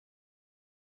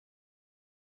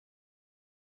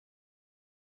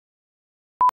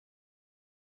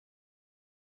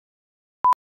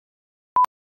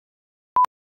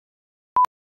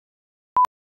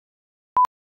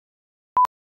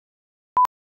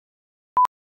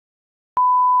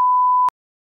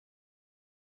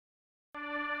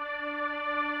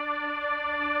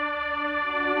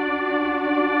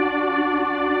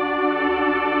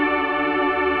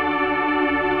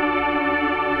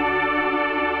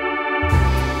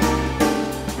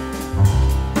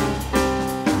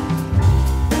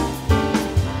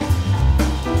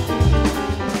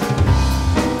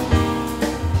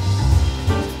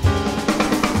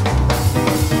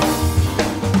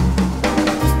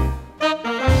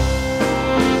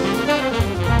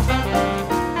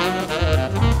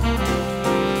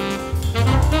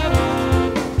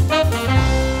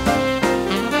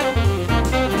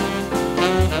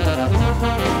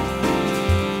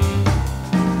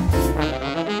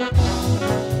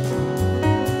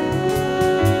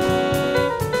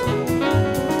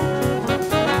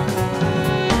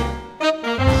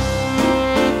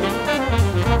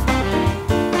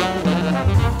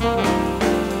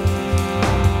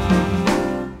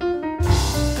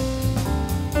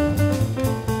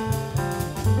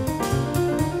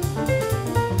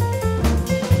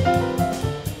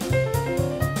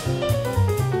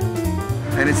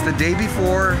It's the day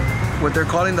before what they're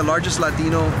calling the largest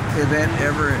Latino event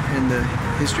ever in the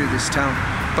history of this town.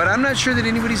 But I'm not sure that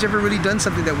anybody's ever really done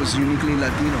something that was uniquely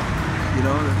Latino. You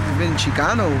know, there've been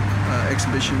Chicano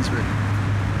exhibitions, but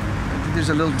I think there's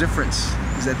a little difference,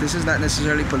 is that this is not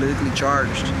necessarily politically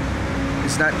charged.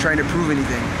 It's not trying to prove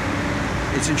anything.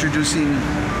 It's introducing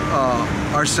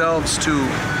ourselves to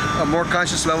a more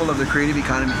conscious level of the creative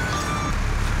economy.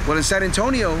 Well, in San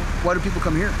Antonio, why do people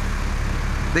come here?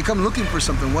 They come looking for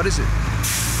something. What is it?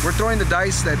 We're throwing the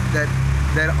dice that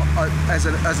as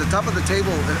a top of the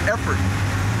table, an effort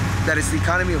that is the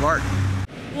economy of art.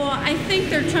 Well, I think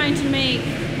they're trying to make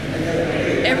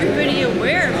everybody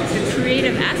aware of the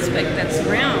creative aspect that's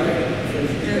around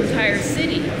the entire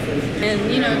city, and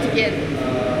you know, to get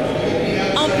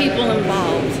all people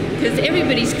involved, because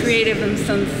everybody's creative in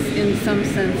some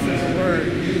sense of the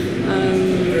word.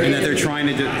 And that they're trying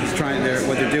to do,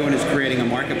 what they're doing is creating a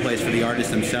marketplace for the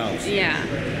artists themselves. Yeah,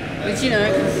 but you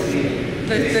know,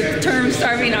 the term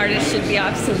starving artist should be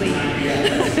obsolete,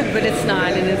 but it's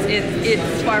not, and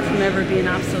it's far from ever being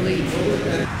obsolete.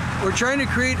 We're trying to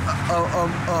create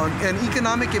an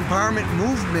economic empowerment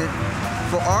movement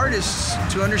for artists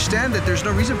to understand that there's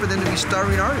no reason for them to be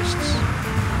starving artists,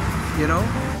 you know?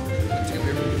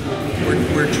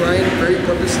 We're trying very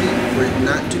purposely for it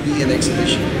not to be an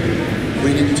exhibition.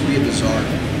 We need it to be a bazaar.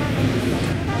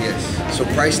 Yes. So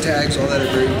price tags, all that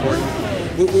are very important.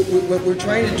 What we're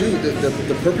trying to do,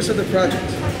 the purpose of the project,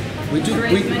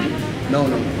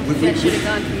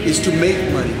 is to make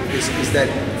money. Is that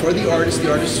for the artists,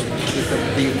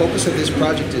 the focus of this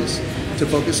project is to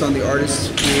focus on the artists'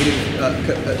 creative,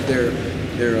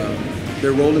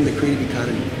 their role in the creative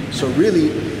economy. So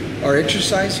really, our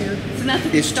exercise here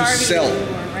is to sell.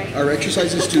 Anymore, right? Our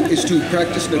exercise is to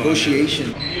practice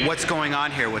negotiation. What's going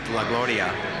on here with La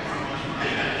Gloria?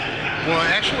 Well,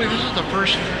 actually, this is the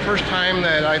first time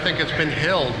that I think it's been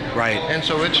held. Right. And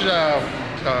so it's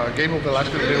Gabriel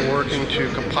Velasquez has been working to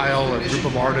compile a group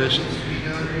of artists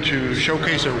to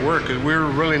showcase their work. Because we're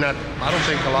really not, I don't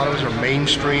think a lot of us are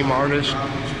mainstream artists.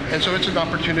 And so it's an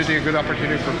opportunity, a good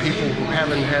opportunity for people who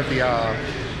haven't had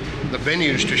the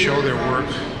venues to show their work,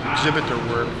 exhibit their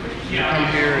work, to come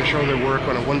here and show their work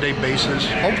on a one-day basis,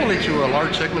 hopefully to a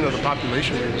large segment of the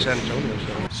population in San Antonio.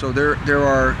 So there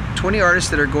are 20 artists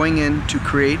that are going in to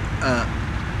create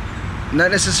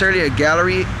not necessarily a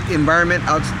gallery environment,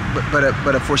 but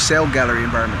a for sale gallery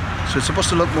environment. So it's supposed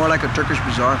to look more like a Turkish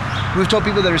bazaar. We've told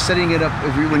people that are setting it up,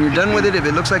 when you're done with it, if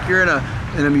it looks like you're in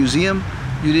a museum,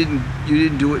 you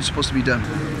didn't do what's supposed to be done.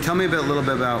 Tell me a little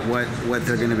bit about what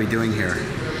they're going to be doing here.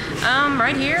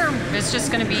 Right here, it's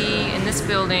just going to be in this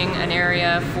building an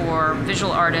area for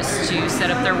visual artists to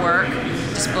set up their work,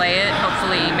 display it,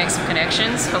 hopefully make some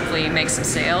connections, hopefully make some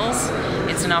sales.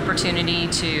 It's an opportunity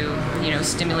to, you know,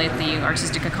 stimulate the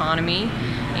artistic economy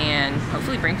and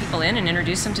hopefully bring people in and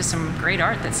introduce them to some great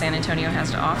art that San Antonio has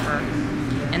to offer.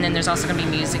 And then there's also going to be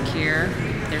music here.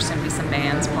 There's going to be some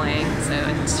bands playing, so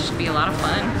it should be a lot of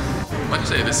fun. Like I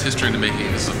say, this is history in the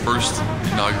making. This is the first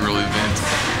inaugural event,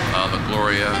 the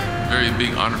Gloria. Very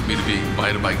big honor for me to be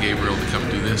invited by Gabriel to come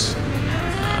do this.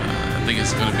 I think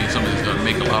it's going to be something that's going to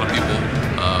make a lot of people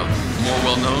more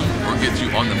well-known or get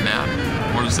you on the map.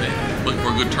 More to say, look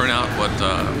for a good turnout. What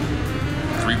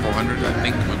 300-400, I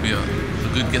think, would be a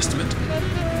good guesstimate.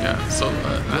 Yeah. So,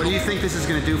 what do you think this is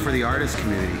going to do for the artist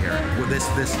community here with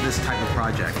this type of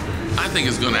project? I think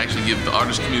it's going to actually give the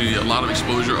artist community a lot of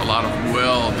exposure, a lot of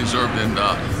well-deserved and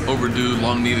overdue,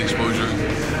 long-needed exposure.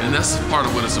 And that's part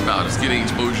of what it's about. It's getting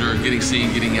exposure, getting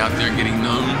seen, getting out there, getting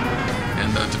known,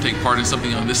 and to take part in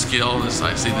something on this scale. As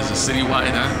I say, this is citywide.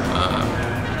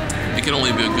 It can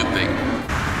only be a good thing.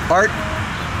 Art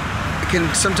can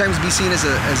sometimes be seen as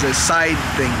a side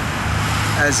thing,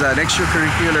 as an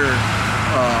extracurricular,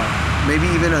 maybe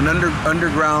even an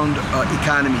underground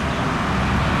economy.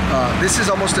 This is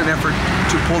almost an effort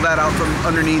to pull that out from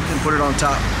underneath and put it on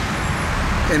top.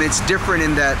 And it's different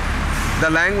in that the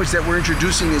language that we're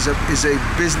introducing is a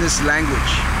business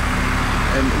language.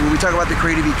 And when we talk about the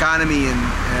creative economy and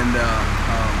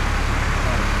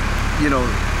you know,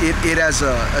 it as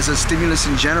a stimulus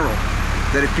in general,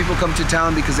 that if people come to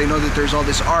town because they know that there's all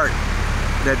this art,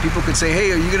 that people could say,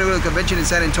 hey, are you going to go to a convention in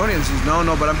San Antonio? And says, no,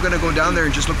 but I'm going to go down there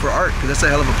and just look for art, because that's a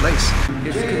hell of a place.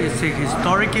 It's a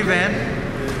historic event.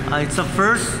 It's a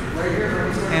first,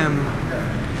 and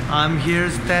I'm here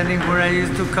standing where I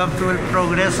used to come to El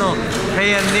Progreso,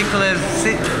 Hey and Nicholas,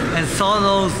 and saw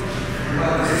those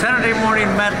Saturday morning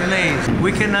matinees.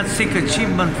 We cannot seek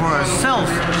achievement for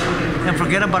ourselves and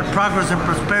forget about progress and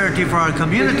prosperity for our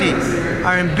community.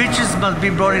 Our ambitions must be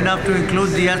broad enough to include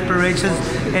the aspirations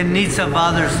and needs of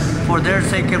others for their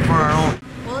sake and for our own.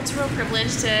 Well, it's a real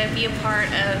privilege to be a part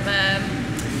of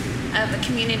a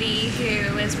community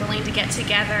who is willing to get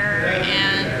together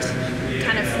and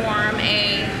kind of form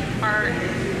a art,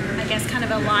 I guess, kind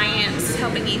of alliance,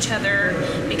 helping each other,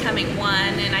 becoming one.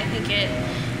 And I think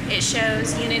it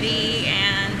shows unity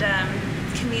and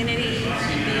community,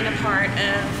 being a part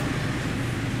of,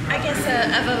 I guess,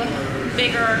 of a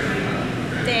bigger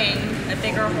thing, a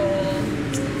bigger whole.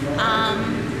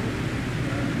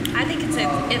 I think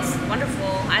it's wonderful.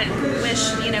 I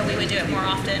wish, you know, we would do it more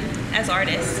often as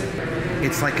artists.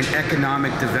 It's like an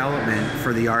economic development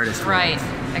for the artist. Right,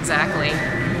 exactly.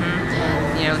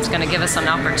 Mm-hmm. You know, it's going to give us an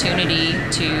opportunity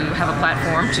to have a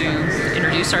platform to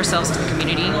introduce ourselves to the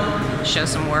community, show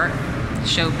some work,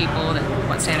 show people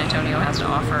what San Antonio has to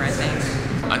offer, I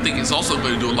think. I think it's also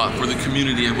going to do a lot for the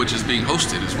community in which is being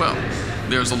hosted as well.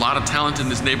 There's a lot of talent in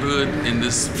this neighborhood, in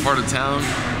this part of town,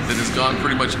 that has gone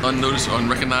pretty much unnoticed or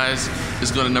unrecognized.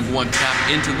 It's going to, number one, tap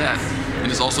into that.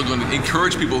 And it's also going to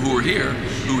encourage people who are here,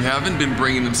 who haven't been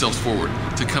bringing themselves forward,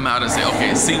 to come out and say,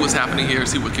 okay, see what's happening here,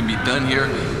 see what can be done here,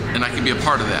 and I can be a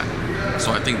part of that.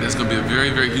 So I think that's going to be a very,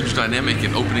 very huge dynamic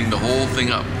in opening the whole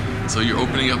thing up. So you're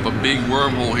opening up a big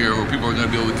wormhole here where people are going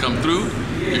to be able to come through.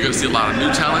 You're going to see a lot of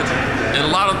new talent, and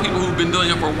a lot of people who've been doing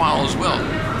it for a while as well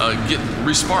get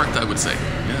re-sparked, I would say.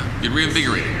 Yeah, get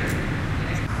reinvigorated.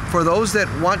 For those that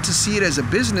want to see it as a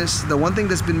business, the one thing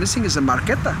that's been missing is a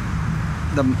marqueta,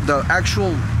 the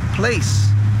actual place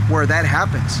where that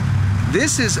happens.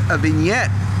 This is a vignette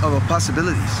of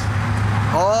possibilities,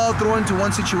 all thrown into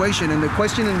one situation, and the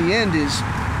question in the end is,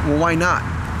 well, why not?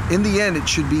 In the end, it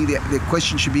should be, the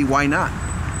question should be, why not?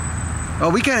 Oh,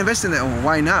 we can't invest in that, well,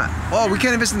 why not? Oh, we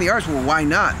can't invest in the arts, well, why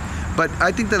not? But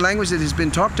I think the language that has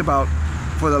been talked about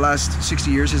for the last 60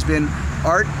 years has been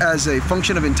art as a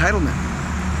function of entitlement.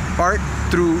 Art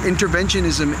through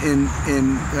interventionism in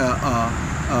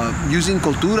using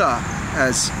cultura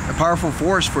as a powerful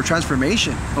force for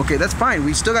transformation. Okay, that's fine.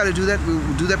 We still got to do that. We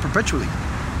will do that perpetually.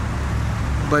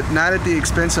 But not at the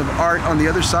expense of art on the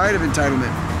other side of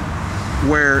entitlement,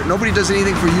 where nobody does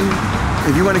anything for you.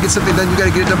 If you want to get something done, you got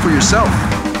to get it done for yourself.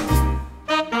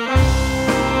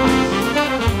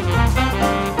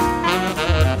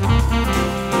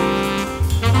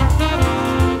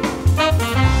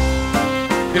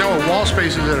 You know, wall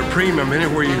space is at a premium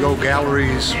anywhere you go,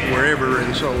 galleries, wherever,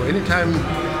 and so anytime,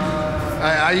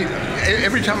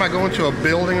 every time I go into a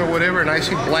building or whatever and I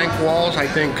see blank walls, I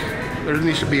think there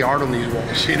needs to be art on these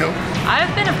walls, you know?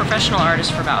 I've been a professional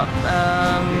artist for about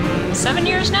 7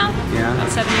 years now. Yeah.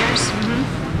 About 7 years.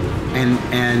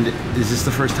 Mm-hmm. And is this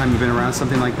the first time you've been around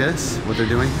something like this, what they're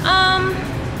doing?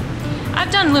 I've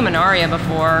done Luminaria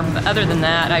before, but other than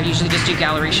that, I usually just do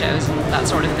gallery shows and that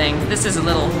sort of thing. This is a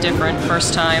little different,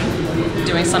 first time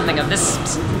doing something of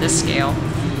this scale.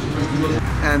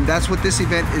 And that's what this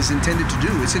event is intended to do.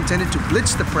 It's intended to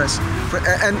blitz the press.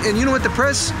 And you know what, the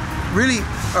press, really,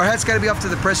 our hat's got to be off to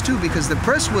the press too, because the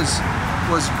press was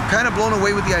kind of blown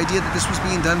away with the idea that this was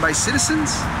being done by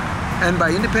citizens and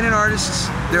by independent artists.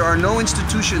 There are no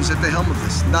institutions at the helm of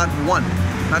this, not one.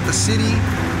 Not the city,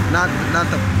 not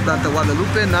the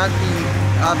Guadalupe, not the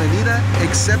Avenida,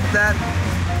 except that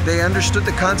they understood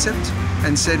the concept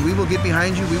and said, we will get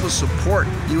behind you, we will support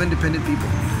you independent people.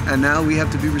 And now we have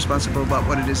to be responsible about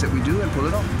what it is that we do and pull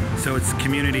it off. So it's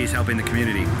communities helping the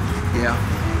community. Yeah.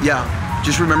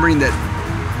 Just remembering that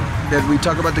we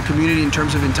talk about the community in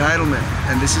terms of entitlement,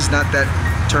 and this is not that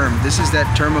term. This is that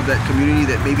term of that community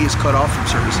that maybe is cut off from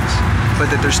services, but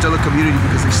that they're still a community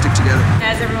because they stick together.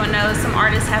 As everyone knows, some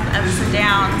artists have ups and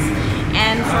downs,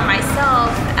 and for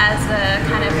myself, as a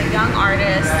kind of a young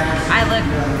artist, I look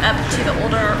up to the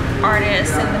older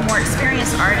artists and the more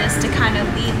experienced artists to kind of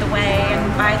lead the way, and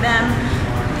by them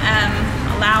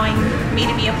allowing me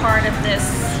to be a part of this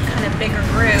kind of bigger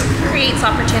group creates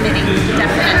opportunity,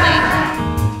 definitely.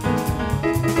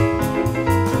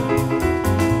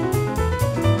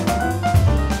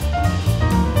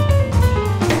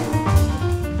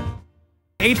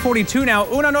 8:42 now.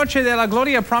 Una Noche de la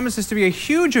Gloria promises to be a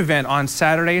huge event on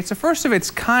Saturday. It's a first of its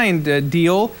kind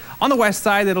deal. On the west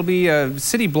side, it'll be a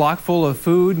city block full of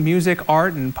food, music,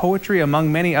 art, and poetry,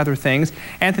 among many other things.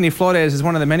 Anthony Flores is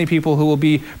one of the many people who will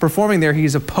be performing there.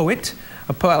 He's a poet,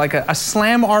 like a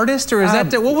slam artist, or is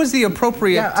that, what was the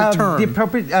appropriate term? The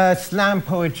appropriate slam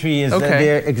poetry is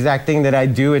the exact thing that I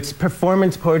do. It's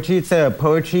performance poetry. It's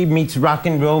poetry meets rock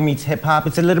and roll meets hip hop.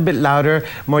 It's a little bit louder,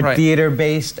 more theater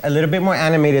based, a little bit more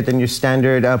animated than your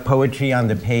standard poetry on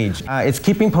the page. It's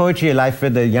keeping poetry alive for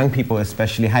the young people,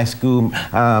 especially high school,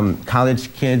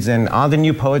 college kids, and all the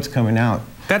new poets coming out.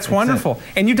 That's wonderful.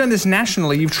 And you've done this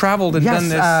nationally. You've traveled and done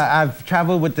this. Yes, I've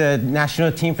traveled with the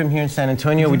national team from here in San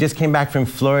Antonio. We just came back from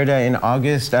Florida in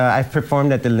August. I've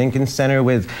performed at the Lincoln Center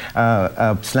with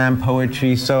slam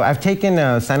poetry. So I've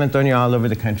taken San Antonio all over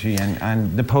the country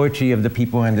and the poetry of the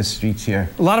people and the streets here.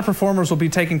 A lot of performers will be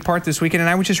taking part this weekend, and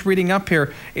I was just reading up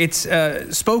here. It's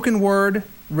spoken word,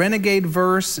 renegade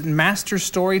verse, master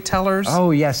storytellers.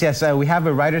 Oh, yes, yes. We have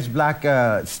a writer's block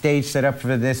stage set up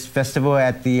for this festival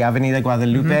at the Avenida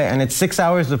Guadalupe, and it's 6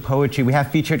 hours of poetry. We have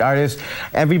featured artists.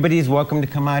 Everybody is welcome to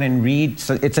come out and read.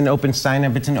 So it's an open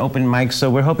sign-up, it's an open mic,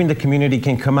 so we're hoping the community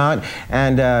can come out,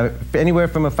 and anywhere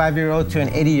from a 5-year-old to an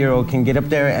 80-year-old can get up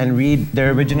there and read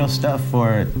their original stuff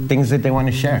or things that they want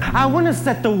to share. I want to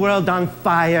set the world on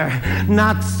fire,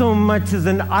 not so much as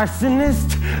an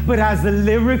arsonist, but as a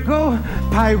lyrical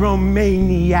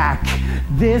pyromaniac.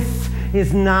 This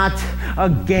is not a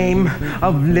game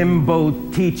of limbo,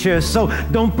 teacher. So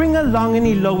don't bring along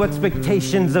any low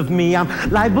expectations of me. I'm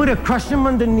liable to crush them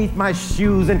underneath my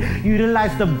shoes and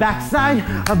utilize the backside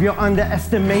of your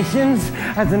underestimations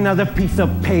as another piece of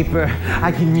paper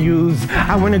I can use.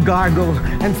 I want to gargle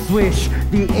and swish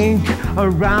the ink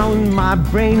around my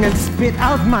brain and spit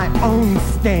out my own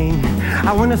stain.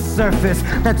 I want a surface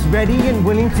that's ready and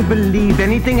willing to believe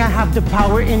anything I have the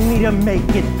power in me to make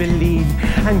it believe.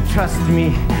 And trust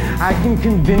me, I can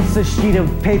convince a sheet of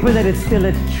paper that it's still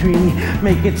a tree,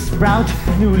 make it sprout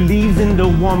new leaves in the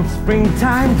warm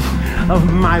springtime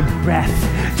of my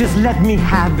breath. Just let me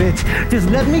have it. Just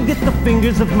let me get the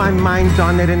fingers of my mind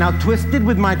on it, and I'll twist it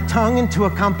with my tongue into a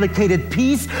complicated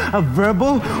piece of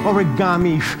verbal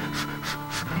origami.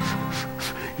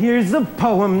 Here's a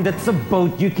poem that's a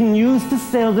boat you can use to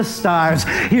sail the stars.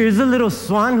 Here's a little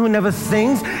swan who never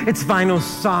sings its final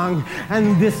song.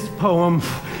 And this poem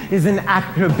is an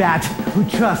acrobat who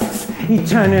trusts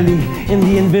eternally in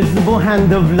the invisible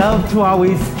hand of love to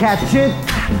always catch it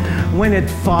when it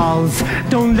falls.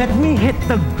 Don't let me hit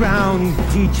the ground,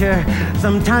 teacher.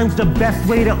 Sometimes the best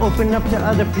way to open up to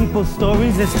other people's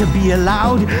stories is to be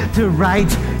allowed to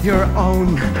write your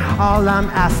own. All I'm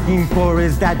asking for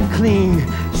is that clean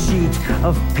sheet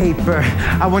of paper.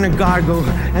 I want to gargle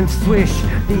and swish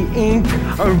the ink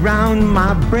around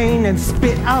my brain and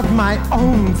spit out my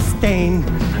own stain,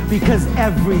 because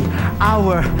every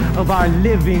hour of our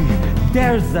living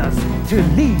dares us to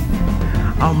leave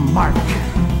a mark.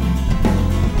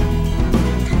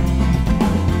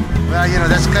 Well, you know,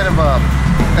 that's kind of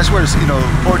that's where, you know,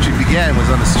 poetry began, was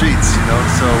on the streets, you know.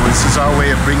 So this is our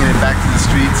way of bringing it back to the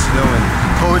streets, you know. And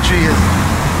poetry is,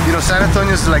 you know, San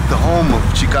Antonio is like the home of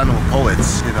Chicano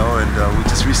poets, you know. And we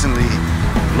just recently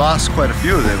lost quite a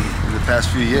few of them in the past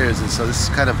few years. And so this is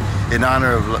kind of in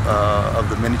honor of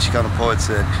the many Chicano poets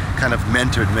that kind of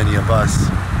mentored many of us,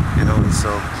 you know. And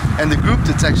so, and the group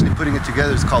that's actually putting it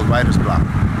together is called Writer's Block.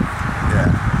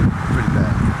 Yeah, pretty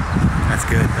bad. That's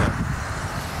good. Yeah.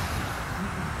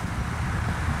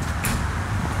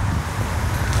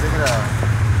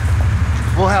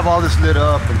 We'll have all this lit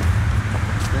up, and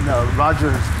then Roger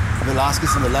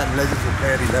Velasquez and the Latin Legends will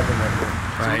play at 11 right there.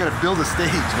 So we're gonna build a stage,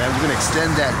 man. We're gonna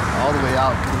extend that all the way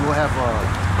out. And we'll have,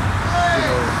 you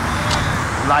know,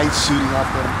 lights shooting up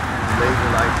and laser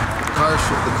lights.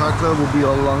 The car club will be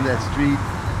all along that street.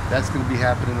 That's gonna be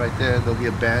happening right there. There'll be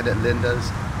a band at Linda's,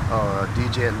 or a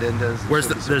DJ at Linda's.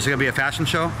 There's gonna be a fashion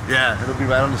show? Yeah, it'll be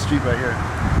right on the street right here.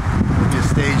 There'll be a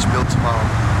stage built tomorrow.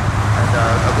 And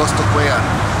Agosto Cuellar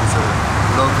is a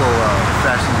local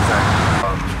fashion designer.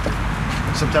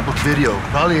 Some type of video,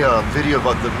 probably a video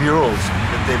about the murals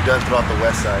that they've done throughout the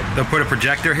west side. They'll put a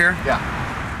projector here? Yeah.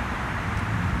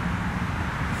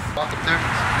 Walk up there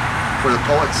for the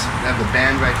poets. They have the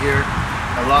band right here.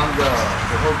 Along the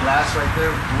whole glass right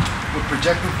there, we're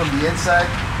projecting from the inside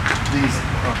these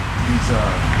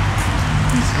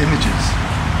images,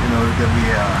 you know, that we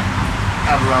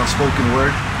have around spoken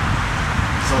word.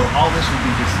 So all this will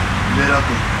be just lit up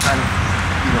with kind of,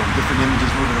 you know, different images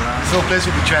moving around. This whole place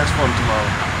will be transformed tomorrow.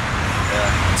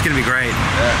 Yeah. It's gonna be great.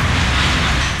 Yeah.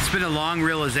 It's been a long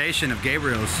realization of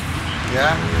Gabriel's.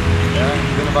 Yeah, yeah,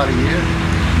 it's been about a year.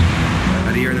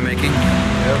 About a year in the making?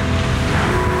 Yep.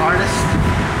 Artists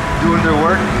doing their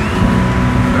work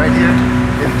right here.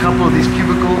 In a couple of these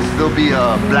cubicles, there'll be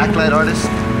blacklight artists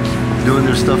doing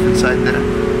their stuff inside there.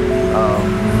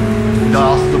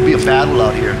 There'll be a battle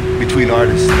out here between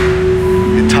artists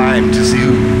in time to see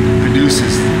who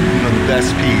produces, you know, the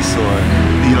best piece, or,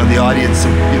 you know, the audience,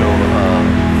 you know,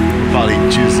 probably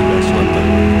choose the best one, but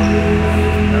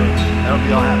that'll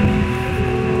be all happening.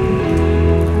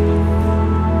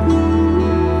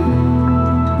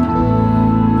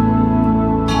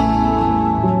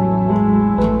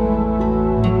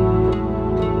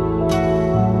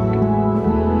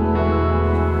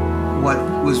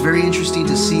 interesting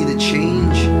to see the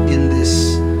change in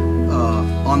this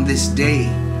on this day,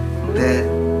 that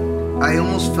I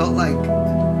almost felt like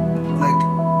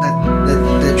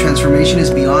that transformation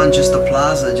is beyond just the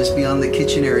plaza, just beyond the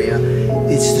kitchen area.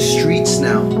 It's the streets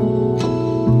now.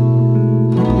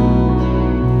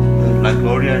 Like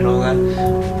Gloria and all that.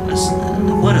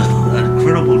 What an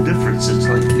incredible difference. It's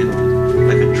like, you know,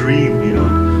 like a dream, you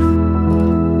know.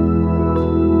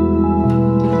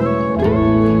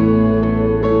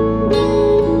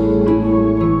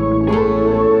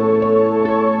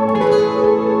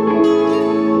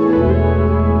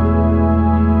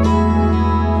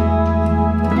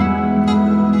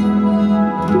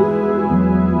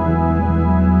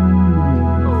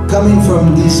 Coming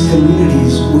from these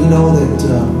communities, we know that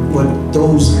what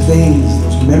those things,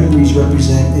 those memories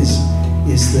represent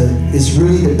is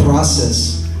really the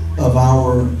process of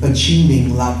our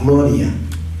achieving La Gloria,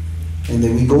 and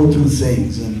that we go through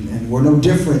things, and we're no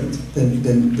different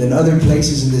than other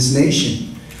places in this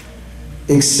nation,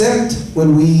 except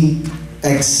when we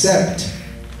accept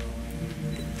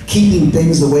keeping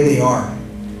things the way they are,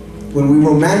 when we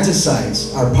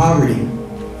romanticize our poverty,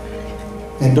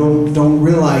 and don't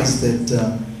realize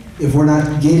that if we're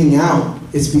not getting out,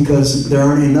 it's because there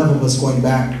aren't enough of us going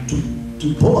back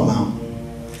to pull them out.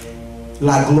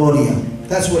 La Gloria.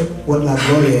 That's what La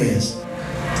Gloria is.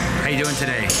 How you doing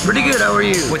today? Pretty good, how are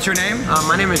you? What's your name?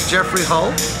 My name is Jeffrey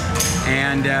Hull.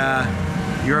 And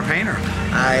you're a painter?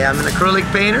 I am an acrylic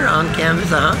painter on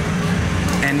canvas,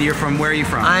 And you're from, where are you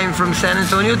from? I'm from San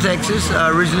Antonio, Texas.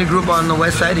 Originally grew up on the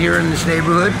west side here in this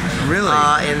neighborhood. Really?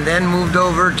 And then moved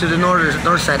over to the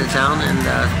north side of town, and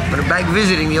we're back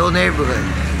visiting the old neighborhood.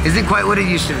 Isn't quite what it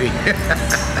used to be.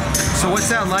 So what's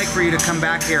that like for you to come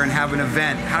back here and have an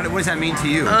event? What does that mean to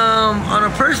you? On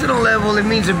a personal level, it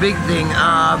means a big thing.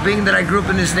 Being that I grew up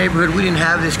in this neighborhood, we didn't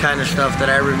have this kind of stuff that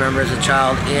I remember as a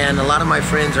child, and a lot of my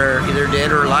friends are either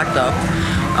dead or locked up.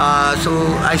 So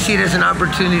I see it as an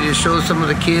opportunity to show some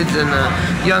of the kids and the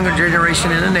younger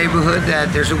generation in the neighborhood that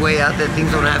there's a way out, that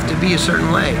things don't have to be a certain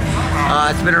way.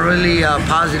 It's been a really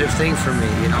positive thing for me,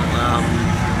 you know.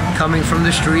 Coming from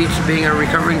the streets, being a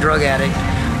recovering drug addict.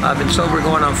 I've been sober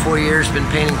going on 4 years, been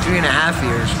painting 3.5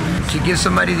 years. To give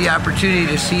somebody the opportunity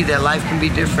to see that life can be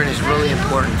different is really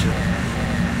important to me.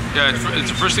 Yeah,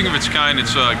 it's the first thing of its kind.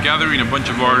 It's gathering a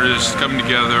bunch of artists, coming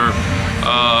together,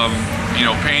 you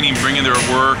know, painting, bringing their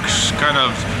works, kind of,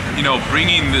 you know,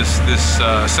 bringing this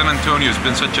San Antonio has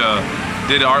been such a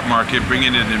dead art market,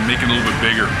 bringing it and making it a little bit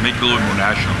bigger, make it a little bit more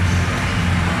national.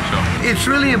 So. It's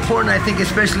really important, I think,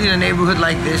 especially in a neighborhood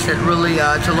like this, that really,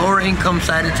 it's a lower income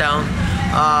side of town.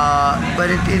 But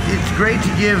it's great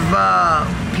to give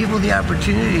people the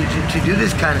opportunity to do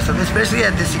this kind of stuff, especially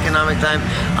at this economic time.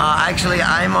 Actually,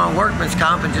 I'm on workman's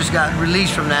comp and just got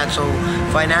released from that, so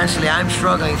financially I'm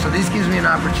struggling. So this gives me an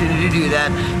opportunity to do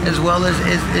that, as well as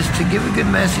to give a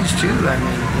good message too. I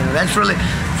mean, you know, that's really,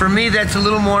 for me, that's a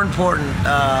little more important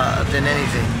than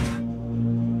anything.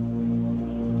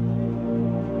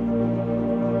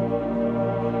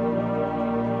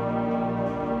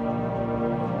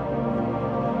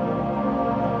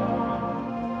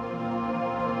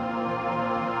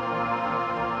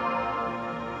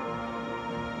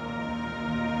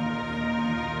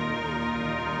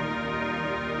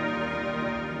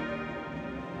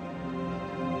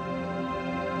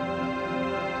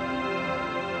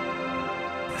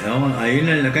 Ahí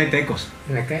en la calle Tecos.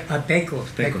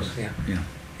 Tecos, yeah.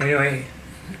 Anyway,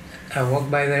 I walked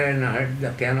by there and I heard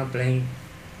the piano playing.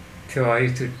 So I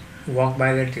used to walk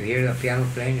by there to hear the piano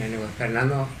playing, and it was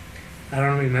Fernando. I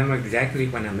don't remember exactly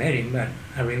when I met him, but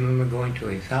I remember going to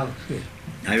his house.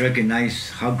 I recognize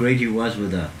how great he was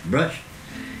with a brush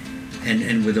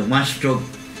and with a one-stroke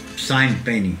sign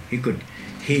painting.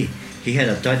 He had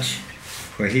a touch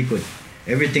where he could,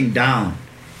 everything down.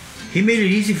 He made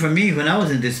it easy for me when I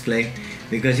was in display,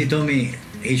 because he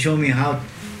showed me how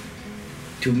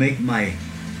to make my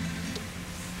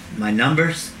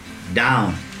numbers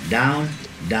down, down,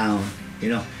 down, you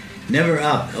know, never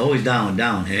up, always down,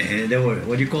 down, and they were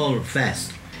what you call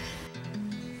fast.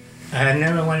 I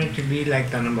never wanted to be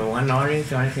like the #1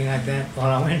 artist or anything like that.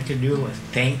 All I wanted to do was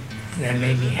paint. That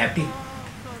made me happy.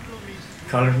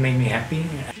 Colors made me happy.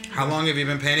 How long have you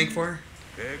been painting for?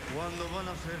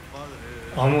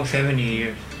 Almost 70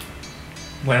 years.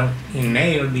 Well, in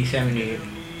May it'll be 70 years.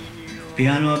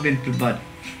 Piano, I've been to about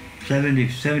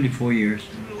 74 years.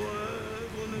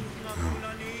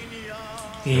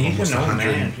 He's an old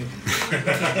man.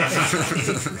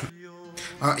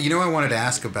 You know what I wanted to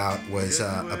ask about was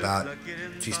about,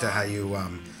 Chista, how you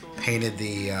painted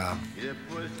the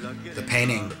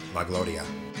painting La Gloria.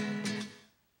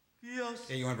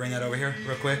 Yeah, you want to bring that over here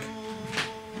real quick?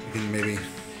 maybe.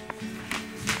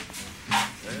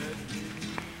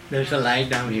 There's a light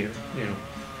down here, you know,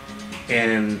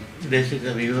 and this is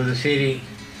the view of the city.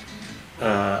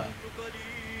 That's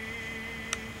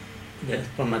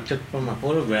I took from a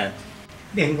photograph.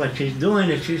 Then what she's doing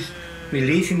is she's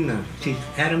releasing them. She's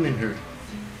had them in her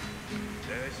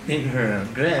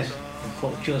dress.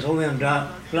 She was holding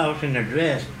flowers in her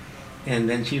dress, and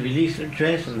then she released her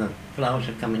dress, and the flowers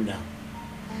are coming down.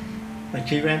 But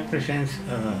she represents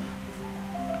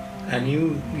a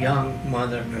new young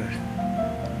Mother Earth.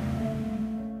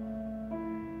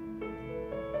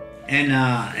 And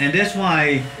that's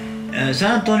why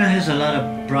San Antonio has a lot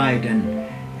of pride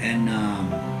and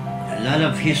a lot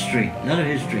of history,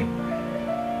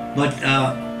 But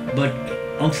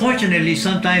unfortunately,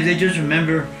 sometimes they just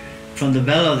remember from the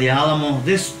Bell of the Alamo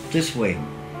this way.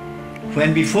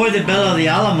 When before the Bell of the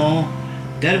Alamo,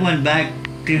 that went back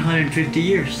 350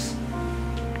 years.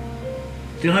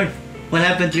 What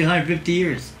happened 350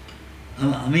 years?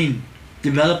 I mean,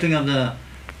 developing of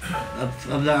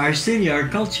our city, our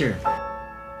culture.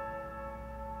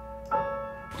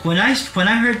 When I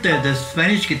heard the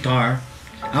Spanish guitar,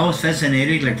 I was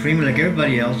fascinated, like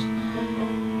everybody else.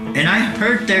 And I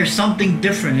heard there's something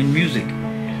different in music.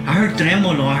 I heard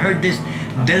tremolo, I heard this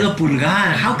dedo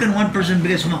pulgar. How can one person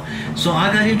be small? So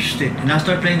I got interested and I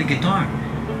started playing the guitar.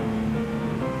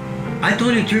 I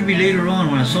told Iturbi later on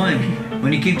when I saw him,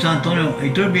 when he came to San Antonio,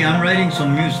 Iturbi, I'm writing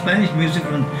some Spanish music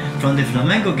from the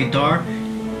flamenco guitar,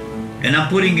 and I'm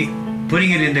putting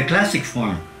it in the classic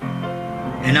form.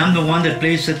 And I'm the one that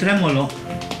plays the tremolo.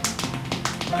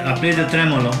 I play the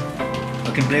tremolo.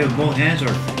 I can play with both hands,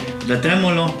 or the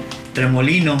tremolo,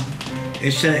 tremolino.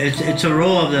 It's a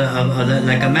roll of the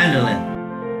like a mandolin.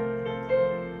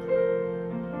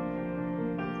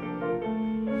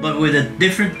 But with the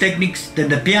different techniques than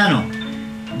the piano,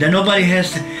 that nobody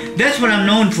has. That's what I'm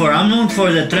known for. I'm known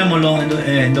for the tremolo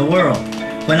in the world.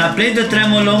 When I played the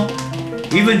tremolo,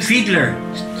 even Fiedler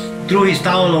threw his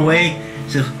towel away.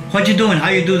 Said, "What you doing? How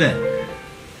you do that?"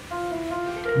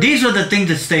 These are the things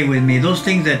that stay with me. Those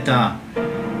things that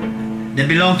they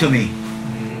belong to me.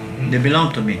 They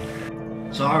belong to me.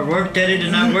 So I worked at it,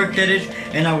 and I worked at it,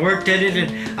 and I worked at it,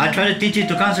 and I try to teach it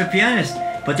to concert pianists,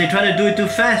 but they try to do it too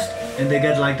fast, and they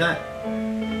get like that.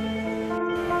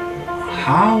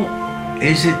 How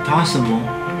is it possible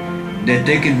that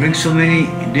they can bring so many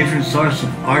different sorts of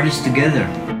artists together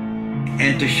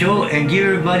and to show and give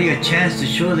everybody a chance to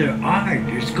show their art,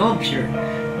 their sculpture,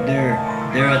 their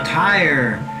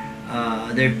attire,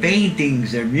 their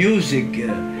paintings, their music?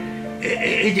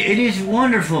 It is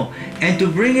wonderful, and to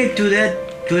bring it to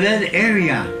that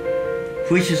area,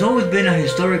 which has always been a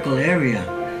historical area.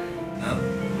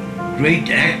 Great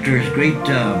actors, great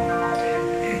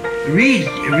read,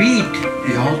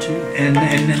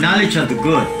 and knowledge of the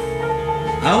good.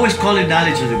 I always call it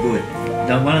knowledge of the good,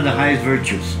 one of the highest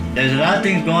virtues. There's a lot of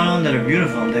things going on that are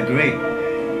beautiful, they're great,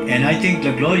 and I think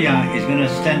La Gloria is going to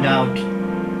stand out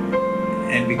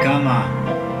and become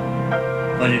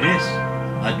what it is.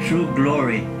 A true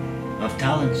glory of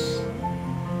talents.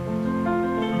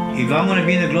 If I'm gonna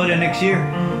be in the Gloria next year,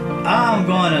 I'm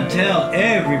gonna tell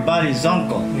everybody's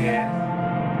uncle. Yeah.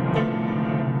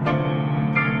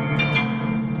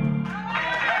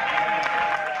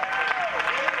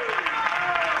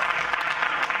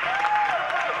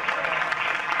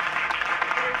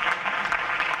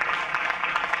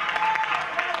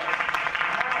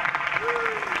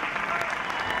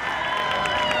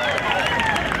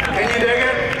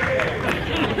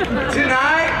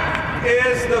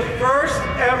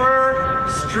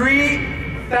 Street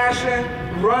fashion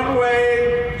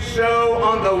runway show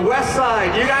on the west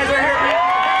side. You guys are here.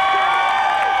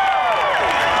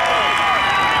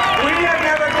 We have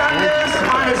never done this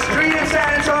on a street in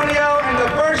San Antonio, and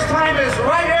the first time is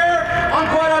right here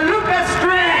on Guadalupe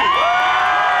Street.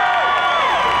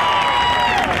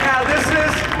 Now this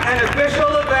is an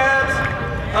official event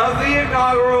of the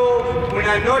inaugural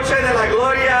Una Noche de la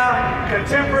Gloria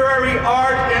Contemporary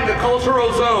Art in the Cultural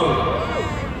Zone.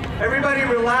 Everybody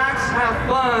relax, have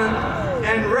fun,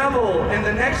 and revel in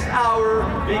the next hour,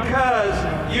 because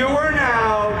you are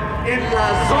now in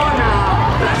La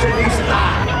Zona Fashionista.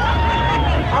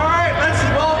 All right, let's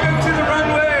welcome to the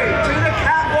runway, to the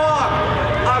catwalk,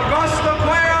 Augusto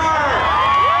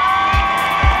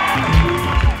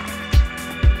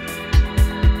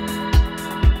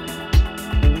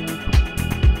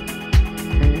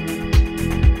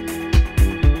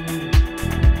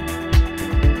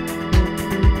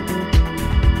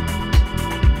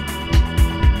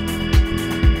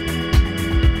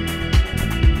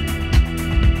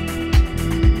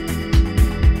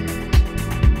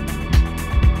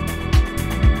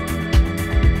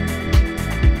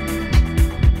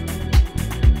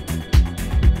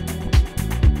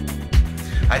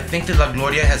I think that La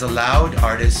Gloria has allowed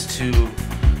artists to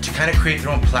kind of create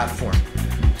their own platform,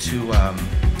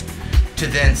 to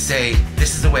then say,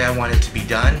 this is the way I want it to be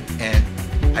done, and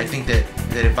I think that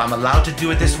if I'm allowed to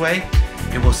do it this way,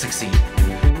 it will succeed.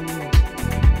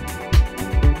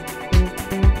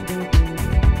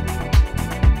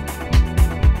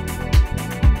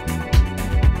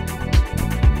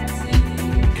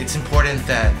 It's important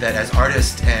that as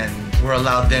artists, and we're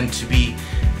allowed then to be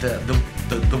the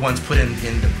ones put in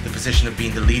the position of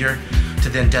being the leader, to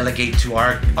then delegate to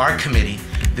our committee,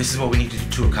 this is what we need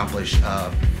to accomplish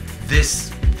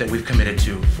this that we've committed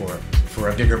to for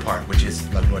a bigger part, which is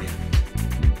La Gloria.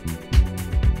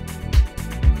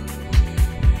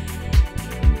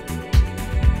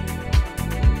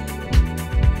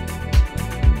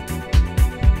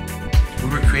 We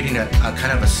were creating a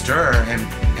kind of a stir, and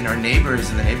our neighbors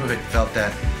in the neighborhood felt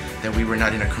that we were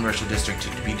not in a commercial district to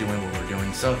be doing what we're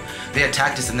doing. So they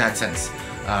attacked us in that sense.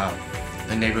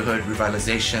 The neighborhood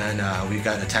revitalization, we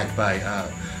got attacked by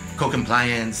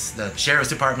co-compliance, the sheriff's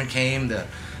department came, the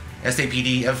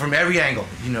SAPD, from every angle,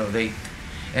 you know,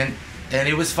 and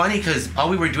it was funny because all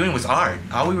we were doing was art.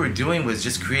 All we were doing was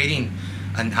just creating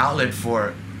an outlet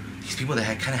for these people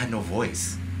that kind of had no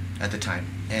voice at the time.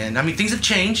 And I mean, things have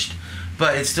changed,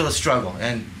 but it's still a struggle,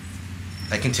 and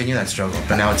I continue that struggle,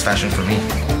 but now it's fashion for me.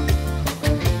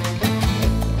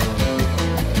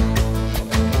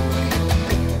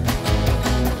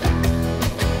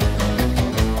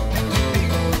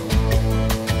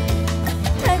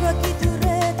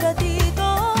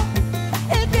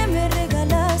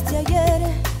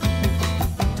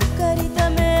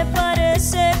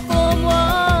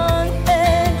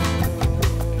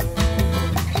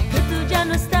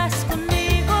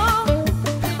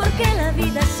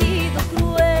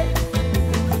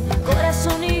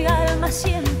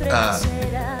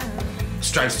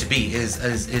 Strives to be is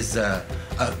a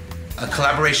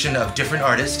collaboration of different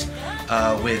artists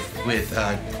with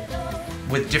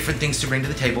different things to bring to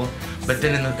the table, but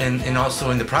then and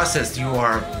also in the process you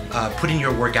are putting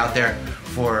your work out there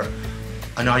for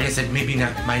an audience that maybe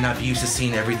might not be used to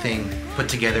seeing everything put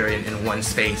together in one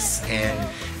space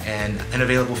and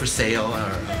available for sale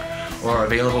or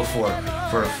available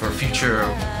for future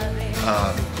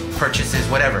purchases,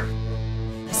 whatever.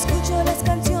 Escucho las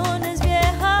canciones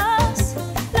viejas,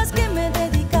 las que me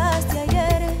dedicaste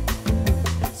ayer.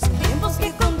 Son tiempos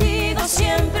que contigo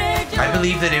siempre yo. I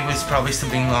believe that it was probably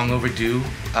something long overdue.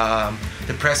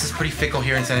 The press is pretty fickle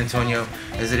here in San Antonio,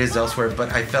 as it is elsewhere,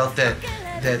 but I felt that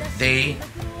they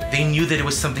knew that it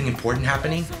was something important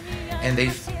happening, and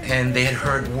they had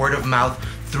heard word of mouth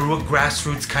through a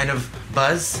grassroots kind of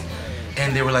buzz,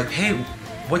 and they were like, hey,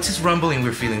 what's this rumbling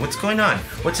we're feeling? What's going on?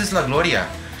 What's this La Gloria?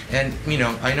 And you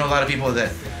know, I know a lot of people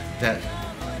that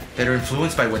are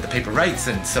influenced by what the paper writes,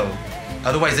 and so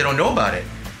otherwise they don't know about it.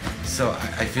 So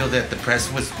I feel that the press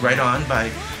was right on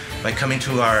by coming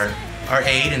to our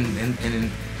aid, and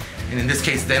in this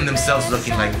case them themselves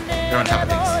looking like they're on top of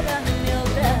things.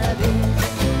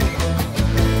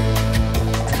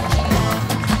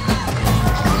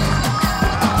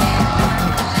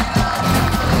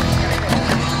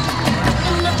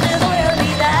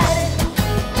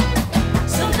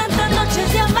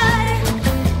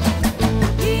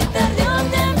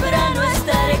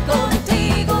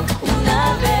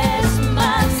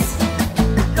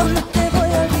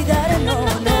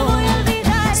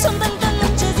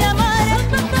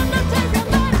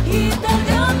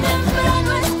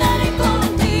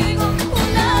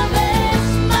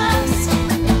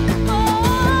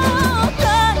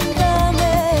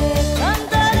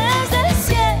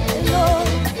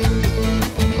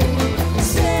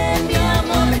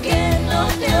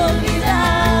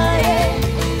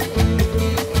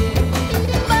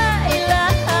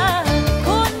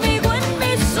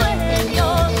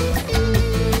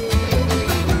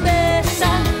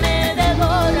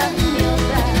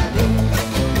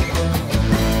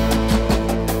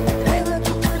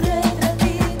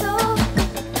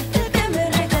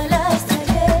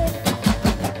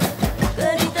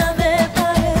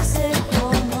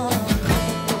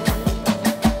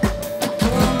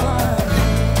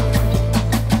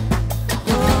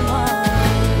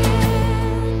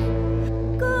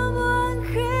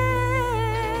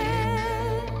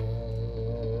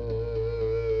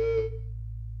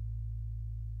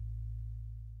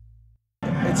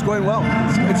 It's going well.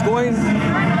 It's going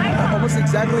almost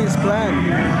exactly as planned.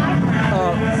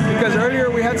 Because earlier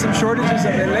we had some shortages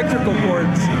of electrical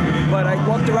cords, but I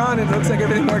walked around and it looks like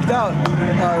everything worked out.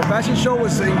 The fashion show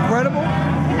was incredible.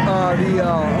 The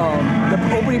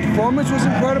opening performance was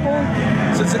incredible.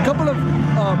 So it's a couple of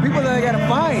people that I gotta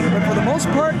find, but for the most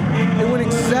part, it went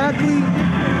exactly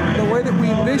the way that we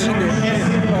envisioned it.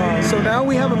 So now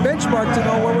we have a benchmark to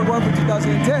know where we're going for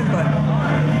 2010.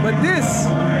 But this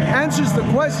answers the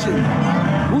question: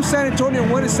 who's San Antonio?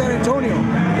 What is San Antonio?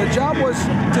 The job was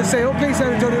to say, okay,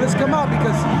 San Antonio, let's come out,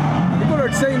 because people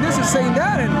are saying this and saying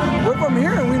that, and we're from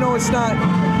here and we know it's not.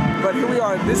 But here we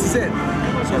are. This is it.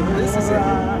 So this is it.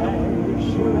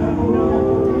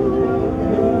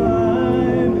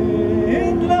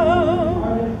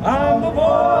 I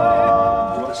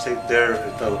want to stay there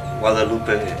at the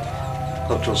Guadalupe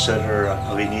Cultural Center,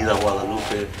 Avenida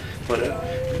Guadalupe, but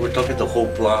we're talking the whole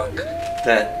block,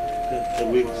 that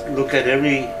we look at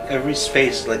every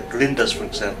space, like Linda's, for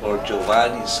example, or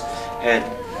Giovanni's, and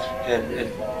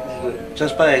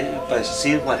just by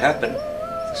seeing what happened,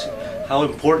 how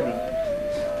important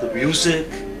the music,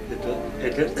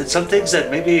 and some things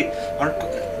that maybe aren't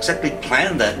exactly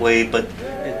planned that way, but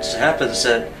it happens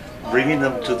that bringing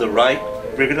them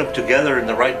together in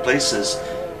the right places,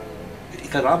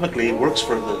 economically it works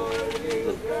for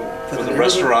the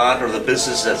restaurant or the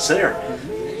business that's there.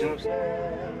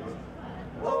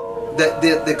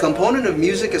 The component of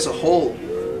music as a whole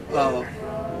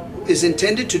is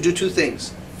intended to do two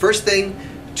things. First thing,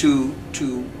 to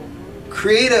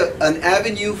create an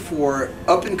avenue for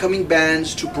up-and-coming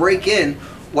bands to break in,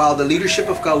 while the leadership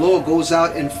of Calo goes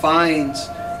out and finds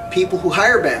people who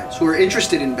hire bands, who are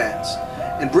interested in bands,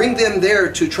 and bring them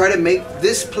there to try to make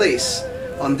this place,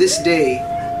 on this day,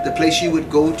 the place you would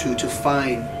go to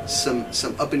find some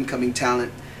up-and-coming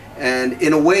talent. And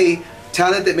in a way,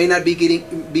 talent that may not be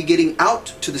getting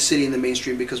out to the city in the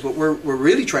mainstream, because what we're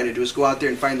really trying to do is go out there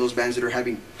and find those bands that are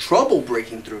having trouble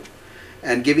breaking through,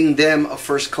 and giving them a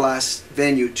first-class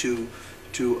venue to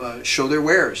show their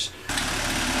wares.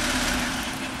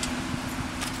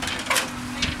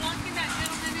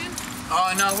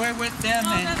 Oh no, we're with them,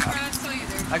 and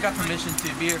I got permission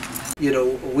to be here. You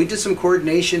know, we did some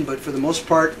coordination, but for the most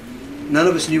part, none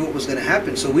of us knew what was going to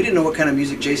happen. So we didn't know what kind of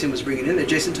music Jason was bringing in there.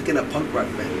 Jason took in a punk rock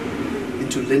band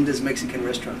into Linda's Mexican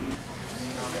restaurant.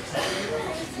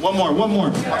 One more.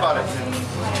 How about it?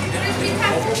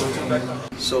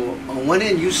 So on one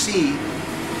end you see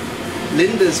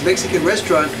Linda's Mexican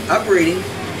restaurant operating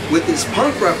with this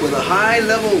punk rock with a high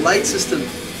level light system,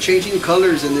 changing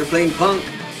colors, and they're playing punk.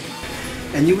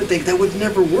 And you would think that would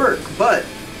never work, but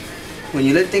when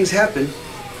you let things happen,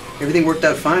 everything worked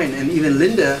out fine. And even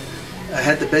Linda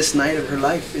had the best night of her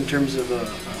life in terms of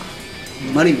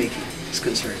money making is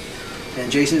concerned.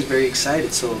 And Jason is very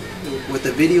excited. So what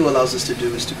the video allows us to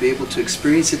do is to be able to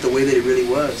experience it the way that it really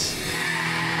was.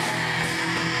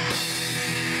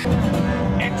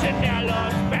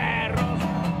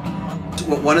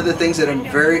 One of the things that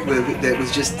that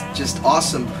was just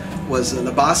awesome was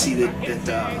La Basi that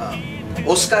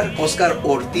Oscar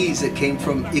Ortiz, that came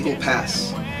from Eagle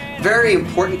Pass. Very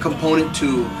important component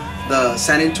to the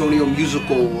San Antonio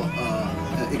musical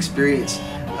experience.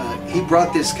 He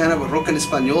brought this kind of a rock en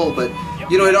español, but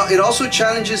you know, it also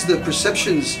challenges the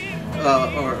perceptions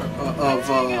of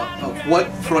what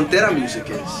frontera music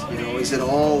is. You know, is it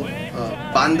all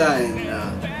banda and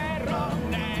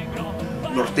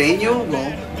norteño?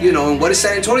 Well, you know, and what is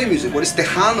San Antonio music? What is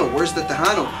Tejano? Where's the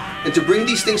Tejano? And to bring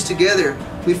these things together,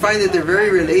 we find that they're very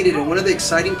related, and one of the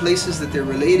exciting places that they're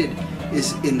related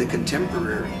is in the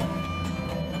contemporary.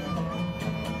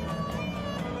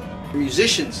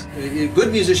 Musicians,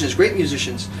 good musicians, great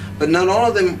musicians, but not all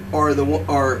of them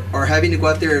are having to go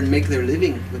out there and make their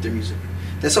living with their music.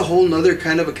 That's a whole nother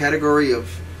kind of a category of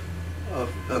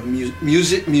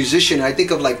musician. I think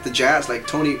of like the jazz, like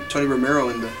Tony Romero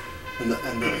and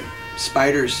the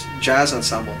Spiders Jazz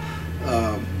Ensemble.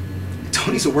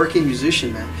 Tony's a working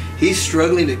musician, man. He's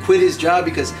struggling to quit his job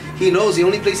because he knows the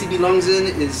only place he belongs in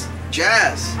is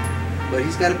jazz. But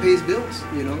he's got to pay his bills,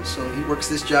 you know. So he works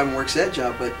this job and works that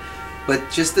job.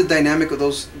 But just the dynamic of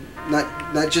those, not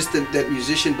just that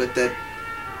musician, but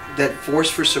that force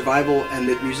for survival, and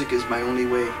that music is my only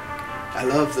way. I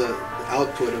love the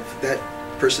output of that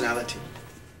personality.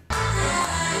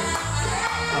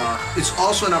 It's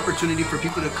also an opportunity for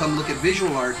people to come look at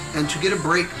visual art and to get a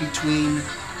break between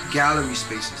gallery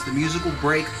spaces. The musical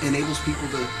break enables people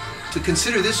to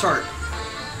consider this art,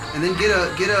 and then get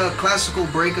a classical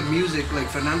break of music like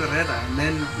Fernando Herrera, and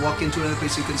then walk into another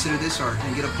place and consider this art,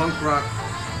 and get a punk rock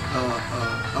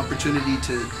opportunity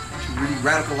to really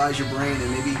radicalize your brain,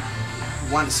 and maybe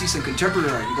want to see some contemporary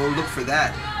art and go look for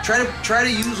that. Try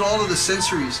to use all of the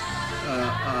sensories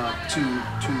to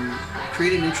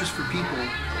create an interest for people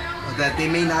that they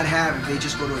may not have if they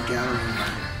just go to a gallery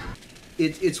environment.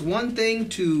 It's one thing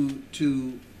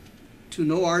to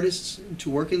know artists, to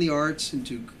work in the arts, and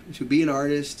to be an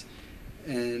artist,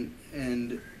 and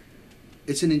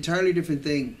it's an entirely different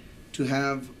thing to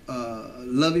have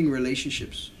loving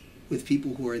relationships with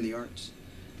people who are in the arts.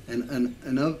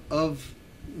 And of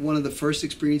one of the first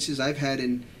experiences I've had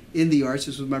in the arts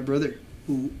was with my brother,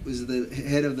 who was the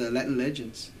head of the Latin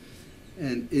Legends.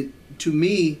 And to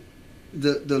me,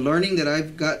 the learning that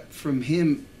I've got from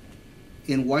him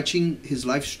in watching his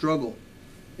life struggle,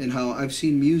 and how I've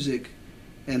seen music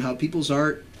and how people's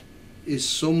art is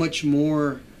so much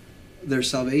more their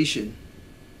salvation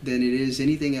than it is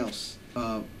anything else.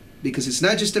 Because it's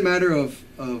not just a matter of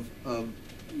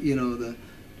you know,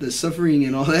 the suffering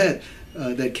and all that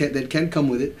that can come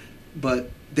with it,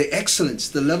 but the excellence,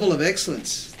 the level of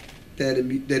excellence that a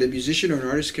musician or an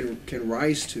artist can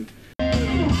rise to.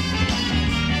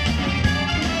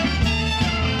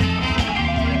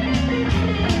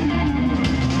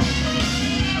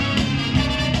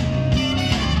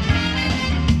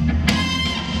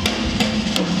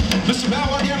 Mr.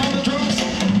 Bow again on the drums.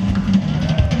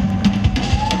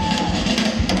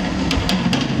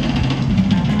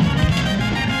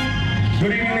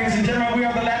 Good evening, ladies and gentlemen. We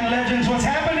are the Latin Legends. What's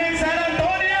happening, San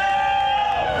Antonio?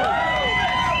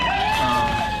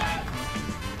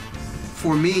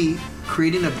 For me,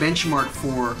 creating a benchmark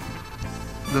for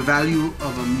the value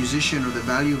of a musician or the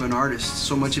value of an artist,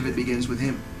 so much of it begins with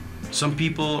him. Some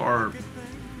people are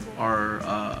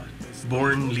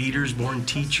born leaders, born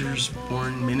teachers,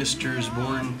 born ministers,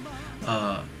 born,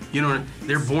 you know,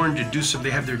 they're born to do something.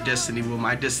 They have their destiny. Well,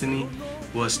 my destiny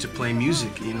was to play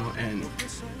music, you know,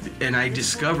 and I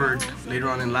discovered later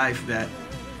on in life that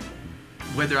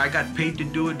whether I got paid to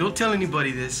do it, don't tell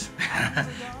anybody this,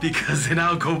 because then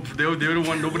I'll go, nobody will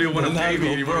want to pay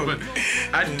me anymore, but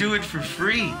I'd do it for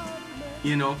free,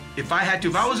 you know. If I had to,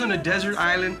 if I was on a desert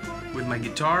island with my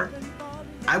guitar,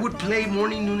 I would play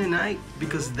morning, noon, and night,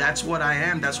 because that's what I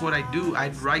am, that's what I do.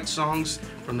 I'd write songs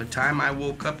from the time I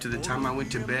woke up to the time I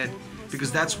went to bed,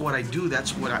 because that's what I do,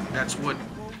 that's what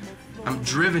I'm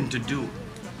driven to do,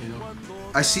 you know.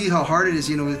 I see how hard it is,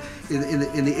 you know,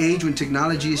 in the age when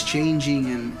technology is changing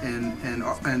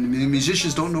and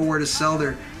musicians don't know where to sell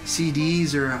their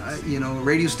CDs or, you know,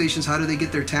 radio stations, how do they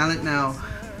get their talent now?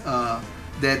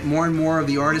 That more and more of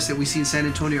the artists that we see in San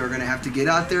Antonio are going to have to get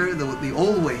out there the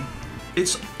old way.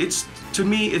 It's to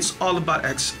me, it's all about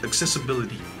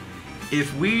accessibility.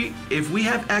 If we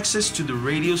have access to the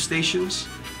radio stations,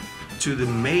 to the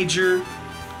major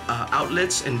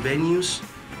outlets and venues,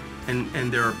 and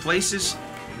there are places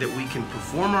that we can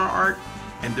perform our art,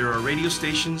 and there are radio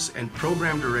stations and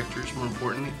program directors, more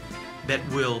importantly, that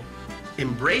will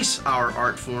embrace our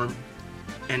art form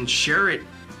and share it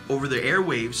over the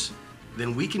airwaves,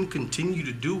 then we can continue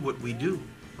to do what we do.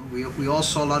 We all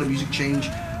saw a lot of music change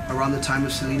around the time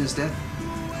of Selena's death,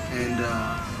 and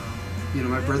you know,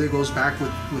 my brother goes back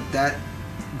with that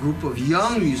group of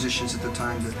young musicians at the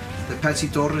time, the Patsy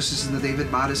Torreses and the David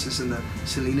Mattises and the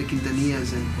Selena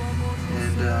Quintanillas, and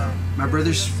my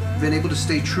brother's been able to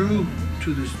stay true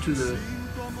to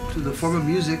the form of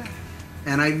music,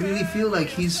 and I really feel like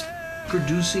he's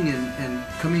producing and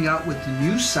coming out with the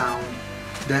new sound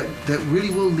that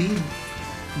really will lead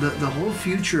the whole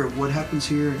future of what happens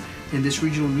here in this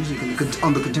regional music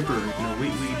on the contemporary. You know,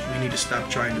 we need to stop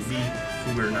trying to be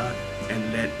who we're not,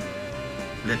 and let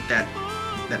that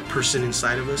person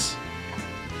inside of us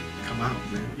come out,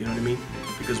 man. You know what I mean?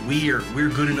 Because we're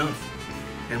good enough,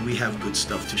 and we have good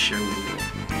stuff to share with the world.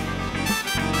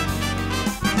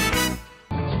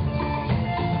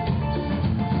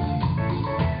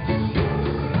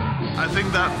 I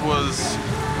think that was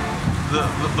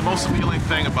the most appealing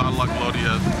thing about La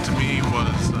Gloria to me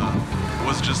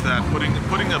was just that putting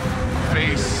a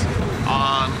face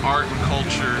on art and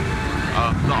culture,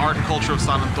 the art and culture of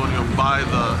San Antonio by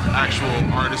the actual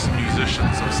artists and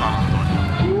musicians of San Antonio.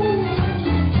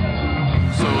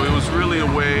 So it was really a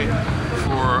way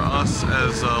for us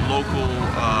as local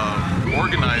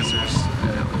organizers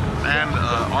and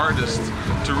artists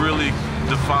to really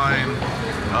define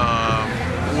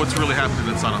what's really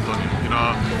happening in San Antonio, you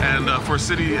know, and for a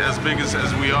city as big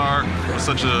as we are, with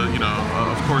such a, you know,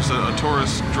 of course a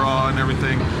tourist draw and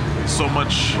everything, so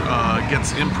much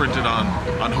gets imprinted on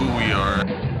who we are.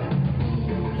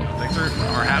 Things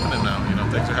are happening now, you know,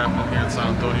 things are happening here in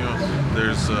San Antonio.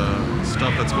 There's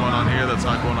stuff that's going on here that's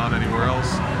not going on anywhere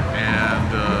else,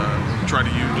 and try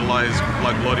to utilize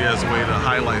La Gloria as a way to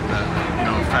highlight that, you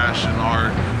know, fashion,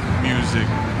 art, music,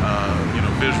 you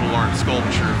know, visual art,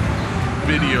 sculpture,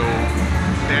 video,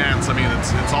 dance. I mean,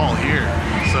 it's all here.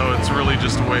 So it's really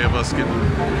just a way of us getting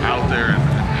out there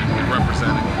and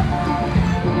representing.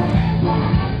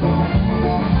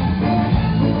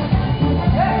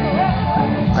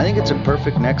 I think think it's a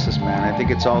perfect nexus, man. I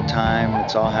think it's all time,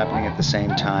 it's all happening at the same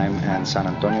time, and San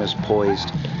Antonio is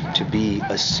poised to be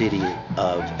a city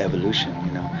of evolution,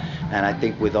 you know. And I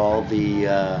think with all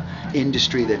the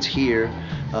industry that's here,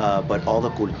 but all the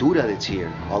cultura that's here,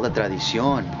 all the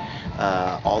tradición,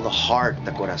 all the heart,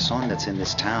 the corazón that's in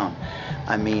this town.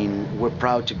 I mean, we're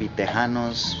proud to be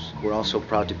Tejanos, we're also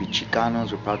proud to be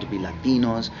Chicanos, we're proud to be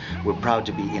Latinos, we're proud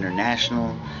to be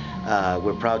international,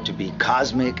 we're proud to be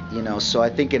cosmic, you know. So I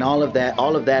think in all of that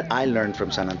I learned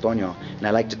from San Antonio. And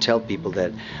I like to tell people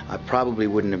that I probably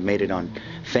wouldn't have made it on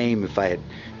Fame if I had,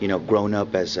 you know, grown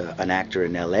up as an actor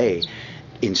in LA.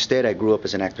 Instead, I grew up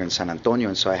as an actor in San Antonio,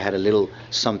 and so I had a little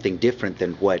something different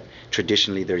than what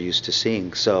traditionally they're used to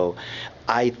seeing. So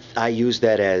I use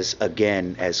that as,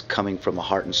 again, as coming from a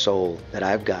heart and soul that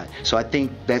I've got. So I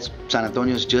think that's San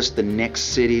Antonio is just the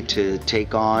next city to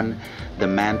take on the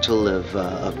mantle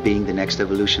of being the next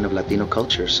evolution of Latino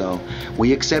culture. So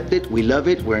we accept it, we love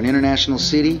it, we're an international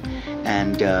city,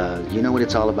 and you know what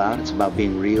it's all about? It's about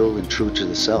being real and true to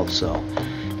the self. So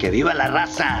que viva la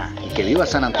raza, y que viva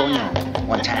San Antonio,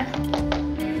 one time.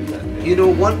 You know,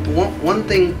 one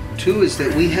thing too is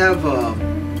that we have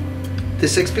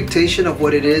this expectation of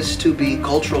what it is to be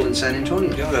cultural in San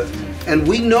Antonio. And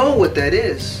we know what that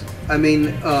is. I mean,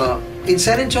 in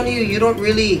San Antonio, you don't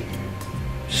really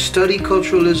study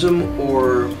culturalism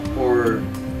or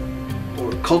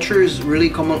culture is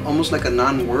really almost like a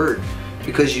non-word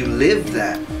because you live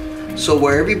that. So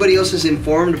where everybody else is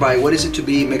informed by what is it to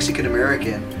be Mexican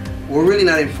American, we're really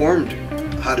not informed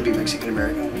how to be Mexican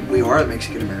American. We are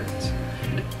Mexican Americans.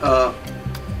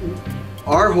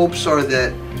 Our hopes are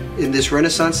that in this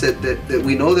renaissance that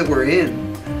we know that we're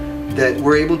in, that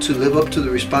we're able to live up to the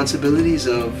responsibilities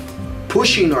of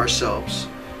pushing ourselves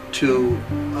to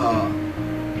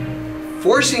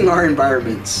forcing our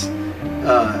environments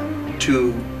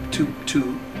to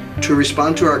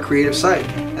respond to our creative side.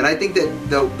 And I think that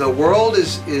the world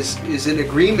is in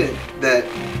agreement that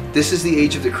this is the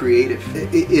age of the creative.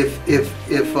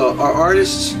 If our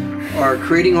artists are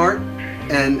creating art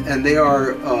and they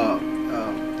are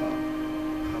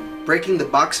breaking the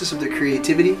boxes of their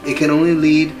creativity, it can only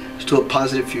lead to a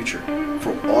positive future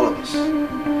for all of us.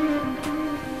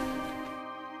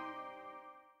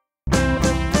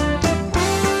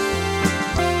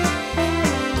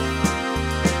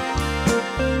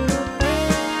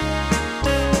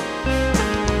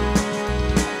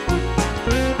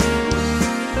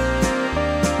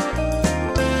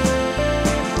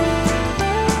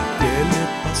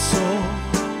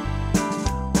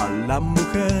 La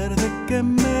mujer de que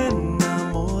me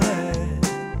enamoré,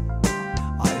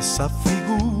 a esa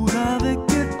figura de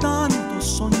que tanto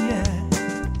soñé.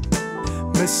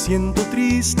 Me siento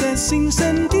triste sin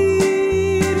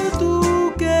sentir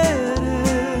tu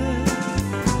querer.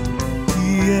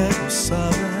 Quiero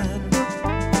saber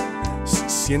si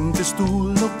sientes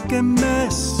tú lo que me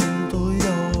siento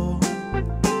yo,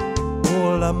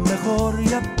 o a lo mejor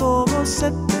ya todo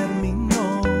se terminó.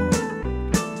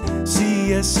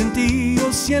 Si es en ti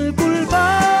o si el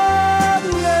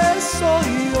culpable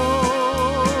soy yo.